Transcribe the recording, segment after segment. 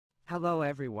Hello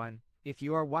everyone, if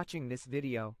you are watching this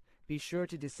video, be sure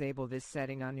to disable this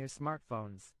setting on your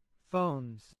smartphones.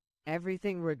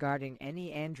 Everything regarding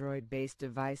any Android-based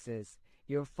devices,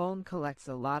 your phone collects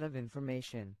a lot of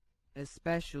information,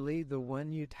 especially the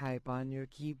one you type on your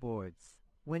keyboards.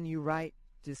 When you write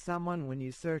to someone, when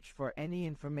you search for any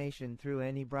information through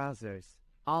any browsers,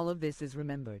 all of this is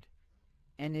remembered,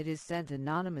 and it is sent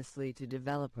anonymously to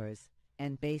developers,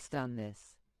 and based on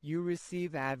this, you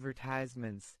receive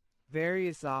advertisements,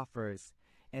 various offers,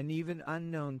 and even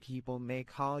unknown people may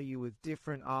call you with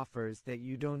different offers that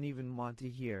you don't even want to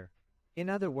hear. In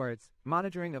other words,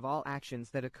 monitoring of all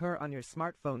actions that occur on your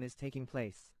smartphone is taking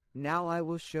place. Now I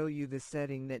will show you the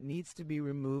setting that needs to be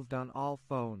removed on all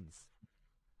phones.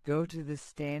 Go to the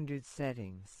standard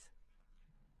settings.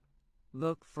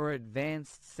 Look for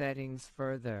advanced settings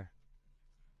further.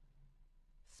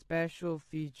 Special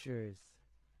features.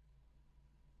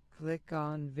 Click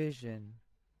on Vision.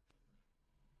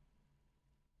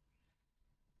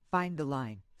 Find the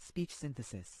line, Speech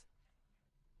Synthesis.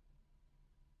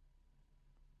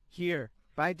 Here,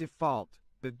 by default,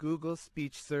 the Google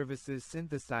Speech Services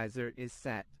synthesizer is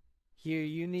set. Here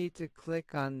you need to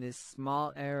click on this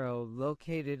small arrow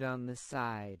located on the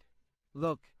side.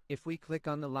 Look, if we click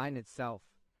on the line itself,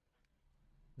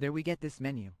 there we get this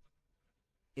menu.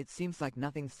 It seems like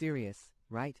nothing serious,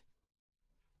 right?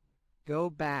 Go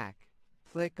back,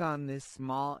 click on this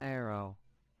small arrow,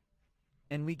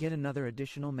 and we get another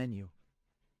additional menu.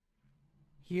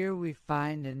 Here we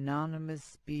find anonymous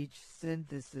speech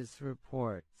synthesis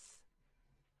reports.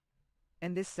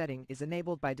 And this setting is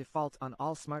enabled by default on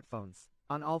all smartphones,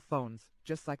 on all phones,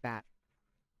 just like that.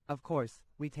 Of course,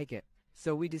 we take it,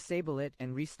 so we disable it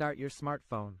and restart your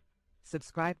smartphone.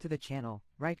 Subscribe to the channel,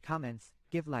 write comments,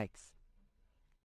 give likes.